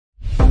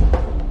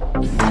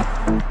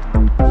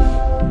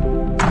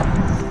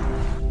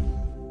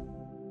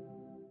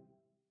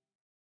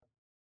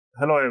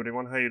Hello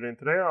everyone, how are you doing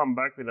today? I'm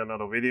back with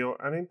another video,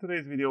 and in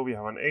today's video we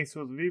have an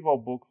Asus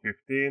Vivobook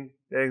 15.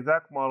 The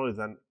exact model is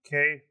an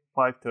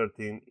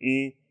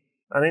K513E,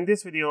 and in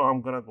this video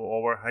I'm gonna go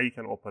over how you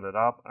can open it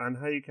up and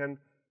how you can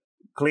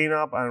clean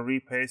up and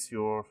repaste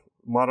your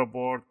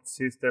motherboard,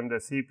 system, the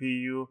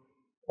CPU,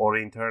 or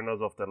internals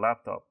of the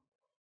laptop.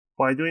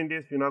 By doing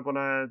this, you're not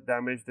gonna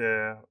damage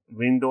the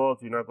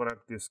Windows, you're not gonna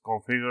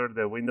disconfigure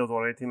the Windows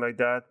or anything like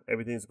that.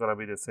 Everything's gonna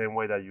be the same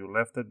way that you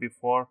left it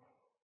before.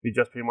 We're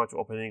just pretty much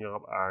opening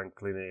up and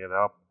cleaning it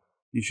up.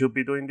 You should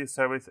be doing this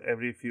service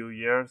every few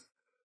years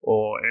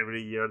or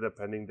every year,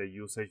 depending the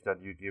usage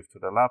that you give to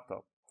the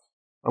laptop.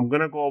 I'm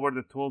gonna go over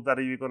the tools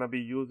that you're gonna be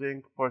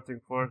using. First thing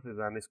first is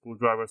a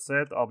screwdriver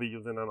set. I'll be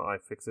using an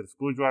UFIXTEK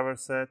screwdriver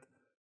set,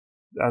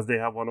 as they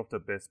have one of the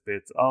best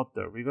bits out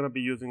there. We're gonna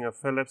be using a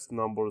Phillips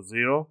number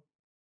 0.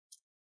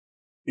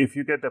 If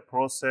you get the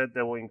Pro set,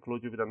 they will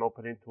include you with an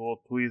opening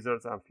tool,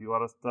 tweezers, and a few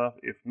other stuff.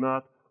 If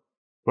not,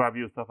 grab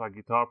yourself a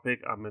guitar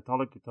pick, and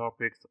metallic guitar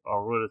picks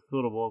are really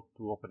suitable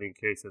to opening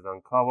cases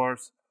and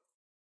covers.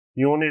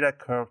 You will need a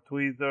curved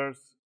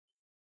tweezers,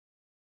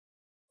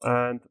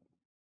 and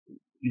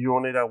you will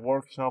need a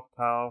workshop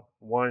towel,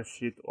 one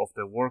sheet of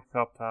the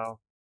workshop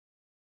towel,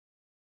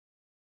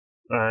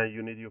 and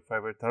you need your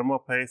favorite thermal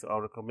paste.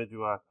 I'll recommend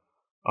you a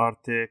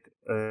Arctic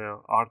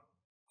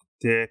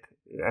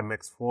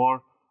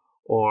MX4,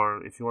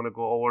 or if you want to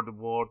go over the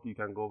board, you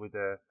can go with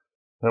the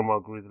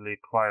Thermal Grizzly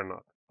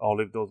Cryonaut. I'll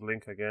leave those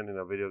links again in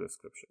the video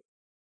description.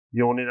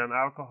 You will need an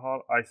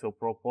alcohol,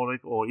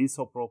 isopropylic or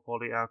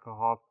isopropyl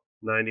alcohol,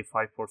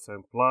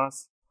 95%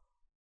 plus.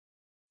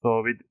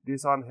 So with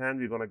this on hand,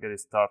 we're going to get it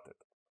started.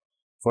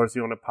 First,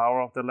 you want to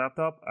power off the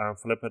laptop and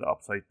flip it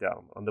upside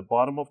down. On the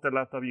bottom of the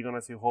laptop, you're going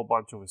to see a whole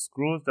bunch of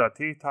screws. There are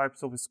 3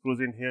 types of screws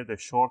in here, the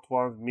short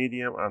ones,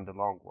 medium, and the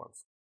long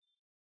ones.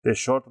 The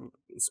short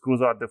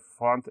screws are the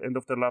front end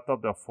of the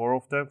laptop. There are 4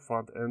 of them,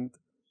 front end.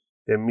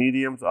 The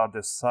mediums are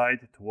the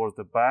side towards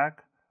the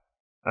back.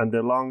 And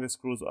the longest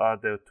screws are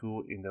the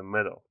 2 in the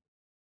middle.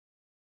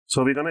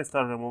 So we're going to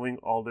start removing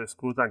all the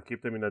screws and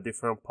keep them in a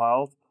different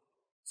piles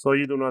so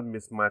you do not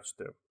mismatch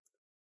them.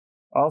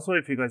 Also,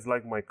 if you guys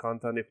like my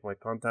content, if my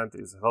content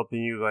is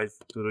helping you guys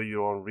to do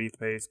your own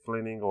repaste,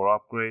 cleaning, or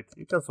upgrade,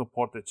 you can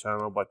support the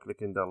channel by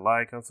clicking the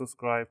like and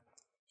subscribe.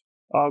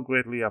 I'll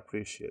greatly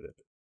appreciate it.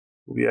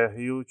 It will be a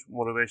huge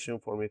motivation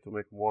for me to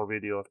make more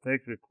videos,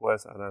 take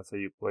requests, and answer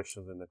your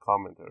questions in the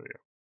comment area.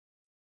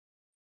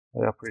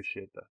 I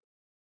appreciate that.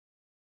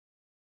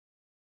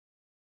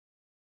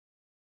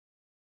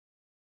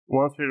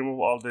 Once we remove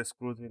all the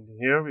screws in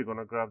here, we're going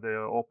to grab the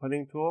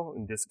opening tool,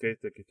 in this case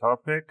the guitar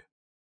pick.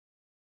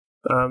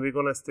 And we're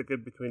going to stick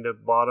it between the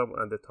bottom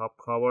and the top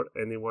cover,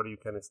 anywhere you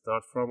can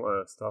start from.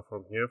 Start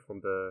from here, from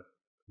the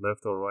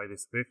left or right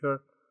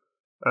speaker.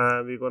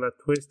 And we're going to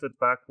twist it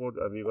backward,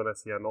 and we're going to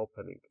see an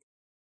opening.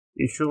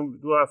 You should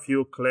do a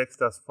few clicks,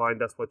 that's fine,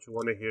 that's what you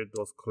want to hear,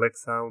 those click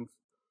sounds.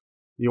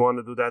 You want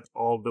to do that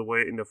all the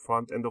way in the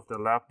front end of the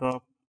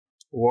laptop.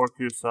 Work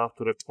yourself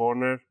to the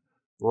corner,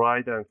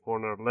 right and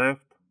corner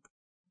left.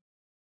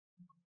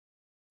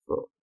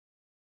 So,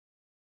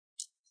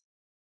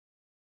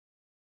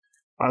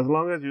 as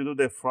long as you do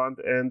the front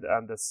end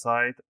and the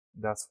side,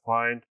 that's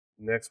fine.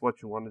 Next,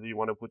 what you want to do, you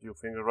want to put your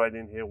finger right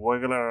in here,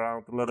 wiggle it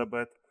around a little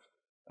bit,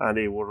 and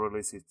it will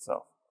release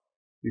itself.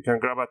 You can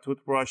grab a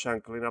toothbrush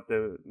and clean up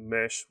the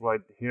mesh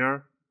right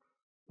here.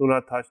 Do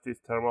not touch this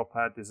thermal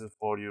pad, this is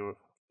for your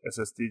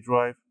SSD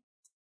drive.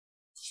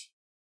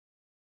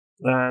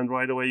 And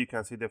right away you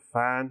can see the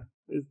fan.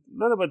 It's a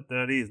little bit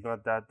dirty, it's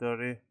not that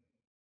dirty.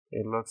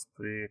 It looks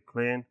pretty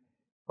clean,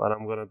 but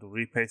I'm gonna do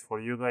repaste for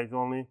you guys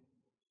only.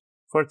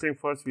 First thing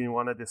first, we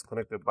want to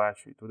disconnect the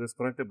battery. To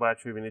disconnect the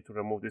battery, we need to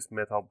remove this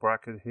metal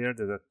bracket here.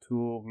 There are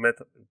 2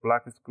 metal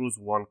black screws,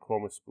 1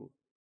 chrome screw.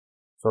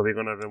 So we're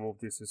gonna remove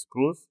these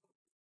screws.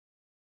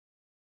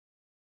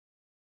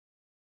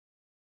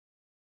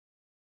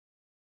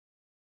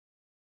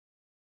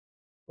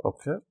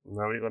 Okay,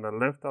 now we're gonna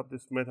lift up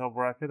this metal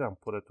bracket and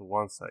put it to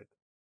one side.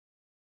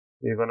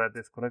 We're gonna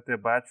disconnect the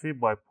battery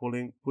by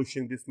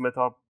pushing this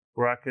metal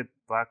bracket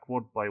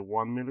backward by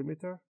 1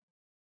 millimeter.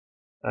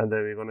 And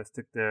then we're gonna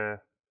stick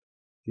the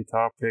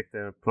guitar pick,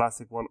 the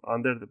plastic one,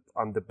 on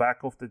the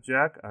back of the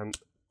jack and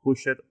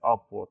push it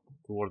upward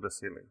toward the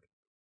ceiling.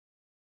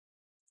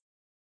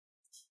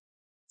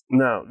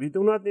 Now, we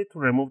do not need to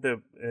remove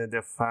the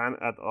fan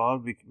at all.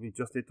 We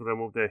just need to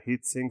remove the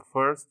heatsink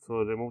first.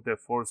 So remove the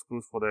 4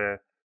 screws for the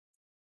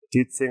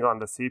heatsink on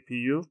the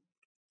CPU.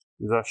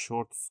 These are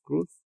short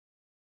screws.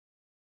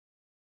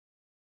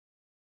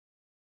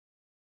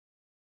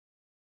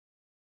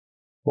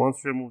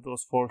 Once you remove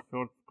those 4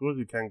 short screws,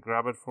 you can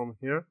grab it from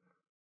here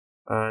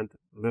and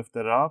lift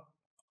it up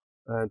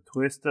and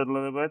twist it a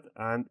little bit,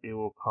 and it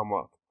will come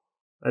out.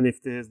 And if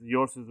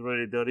yours is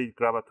really dirty,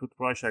 grab a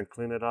toothbrush and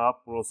clean it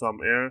up, blow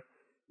some air.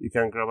 You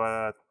can grab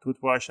a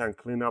toothbrush and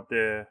clean up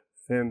the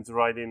fins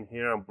right in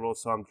here and blow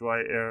some dry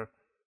air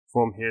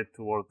from here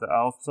towards the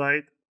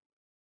outside.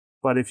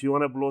 But if you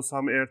want to blow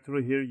some air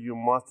through here, you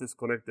must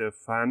disconnect the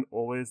fan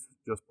always,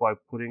 just by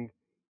putting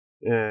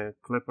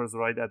clippers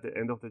right at the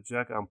end of the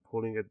jack and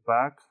pulling it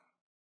back.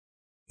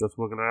 Just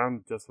working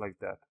around just like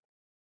that.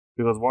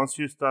 Because once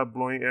you start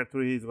blowing air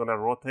through, it's gonna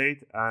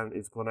rotate and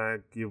it's gonna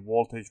give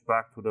voltage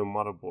back to the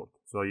motherboard.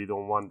 So you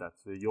don't want that.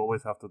 So you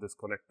always have to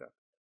disconnect that.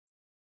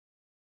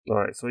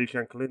 Alright, so you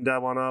can clean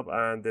that one up,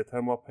 and the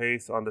thermal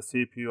paste on the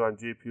CPU and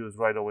GPU is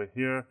right over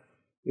here.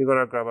 You're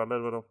gonna grab a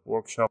little bit of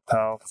workshop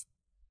towel.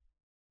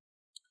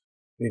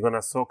 You're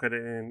gonna soak it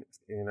in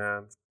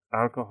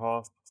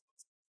alcohol,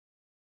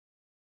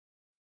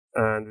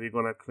 and we're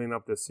gonna clean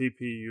up the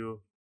CPU.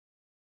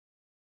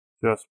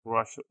 Just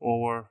brush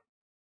over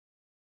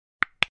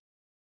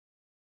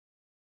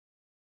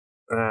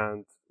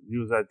and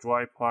use that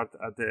dry part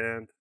at the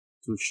end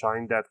to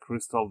shine that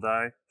crystal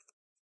die.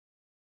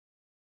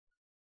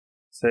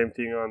 Same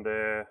thing on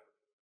the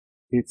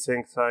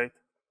heatsink side.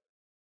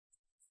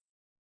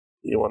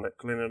 You want to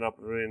clean it up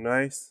really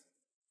nice,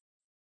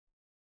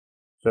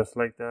 just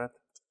like that.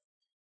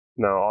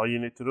 Now all you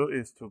need to do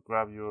is to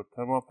grab your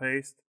thermal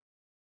paste,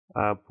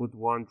 put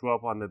one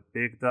drop on the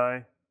big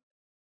die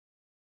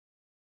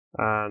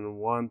and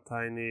one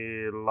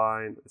tiny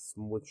line,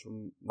 smooch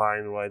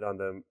line right on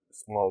the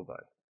small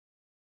die.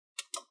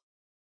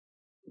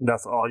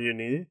 That's all you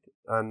need.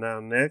 And now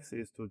next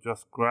is to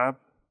just grab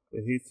the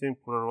heatsink,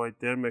 put it right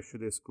there, make sure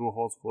the screw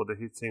holes for the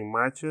heatsink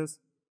matches,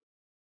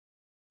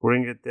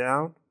 bring it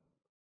down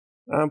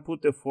and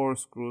put the 4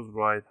 screws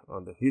right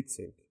on the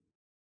heatsink.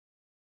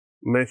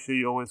 Make sure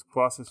you always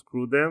cross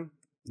screw them,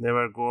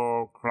 never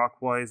go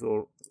clockwise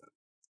or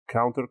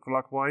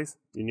counterclockwise.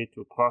 You need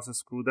to cross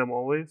screw them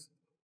always.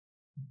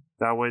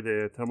 That way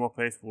the thermal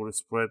paste will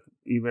spread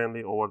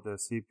evenly over the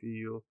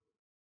CPU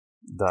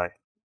die.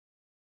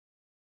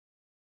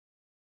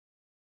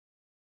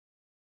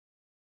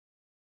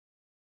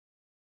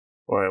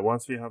 Alright,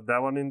 once we have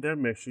that one in there,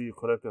 make sure you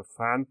connect the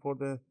fan for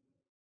the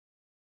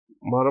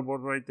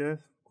motherboard right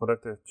there.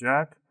 Connect the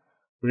jack.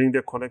 Bring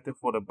the connector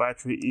for the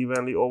battery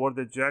evenly over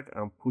the jack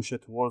and push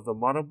it towards the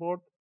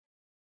motherboard.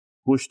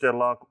 Push the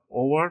lock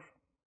over.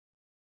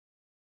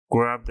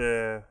 Grab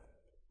the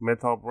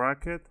metal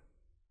bracket.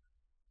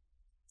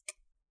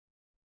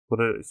 Put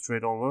it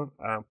straight over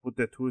and put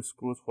the 2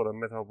 screws for the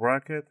metal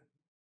bracket.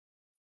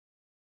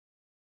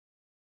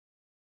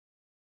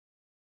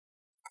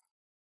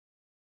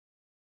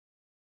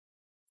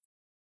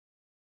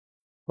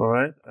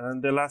 Alright,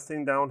 and the last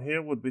thing down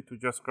here would be to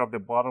just grab the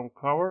bottom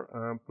cover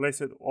and place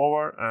it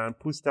over and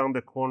push down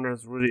the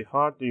corners really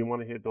hard. You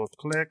want to hear those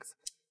clicks.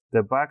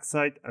 The back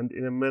side and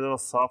in the middle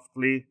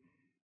softly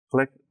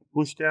click,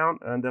 push down.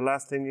 And the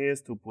last thing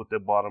is to put the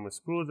bottom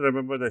screws.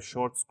 Remember, the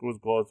short screws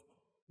goes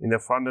in the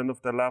front end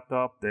of the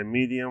laptop, the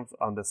mediums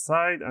on the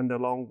side, and the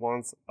long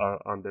ones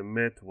are on the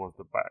mid towards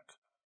the back.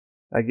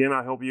 Again,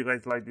 I hope you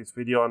guys like this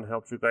video and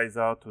helps you guys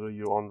out to do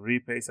your own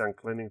repaste and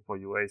cleaning for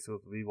your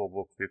Asus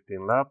Vivobook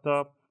 15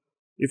 laptop.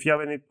 If you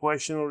have any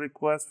question or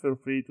requests, feel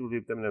free to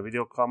leave them in a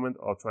video comment.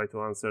 I'll try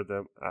to answer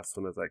them as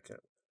soon as I can.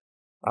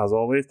 As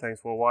always,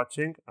 thanks for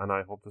watching, and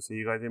I hope to see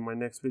you guys in my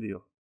next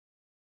video.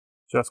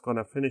 Just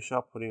gonna finish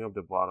up putting up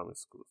the bottom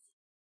screws.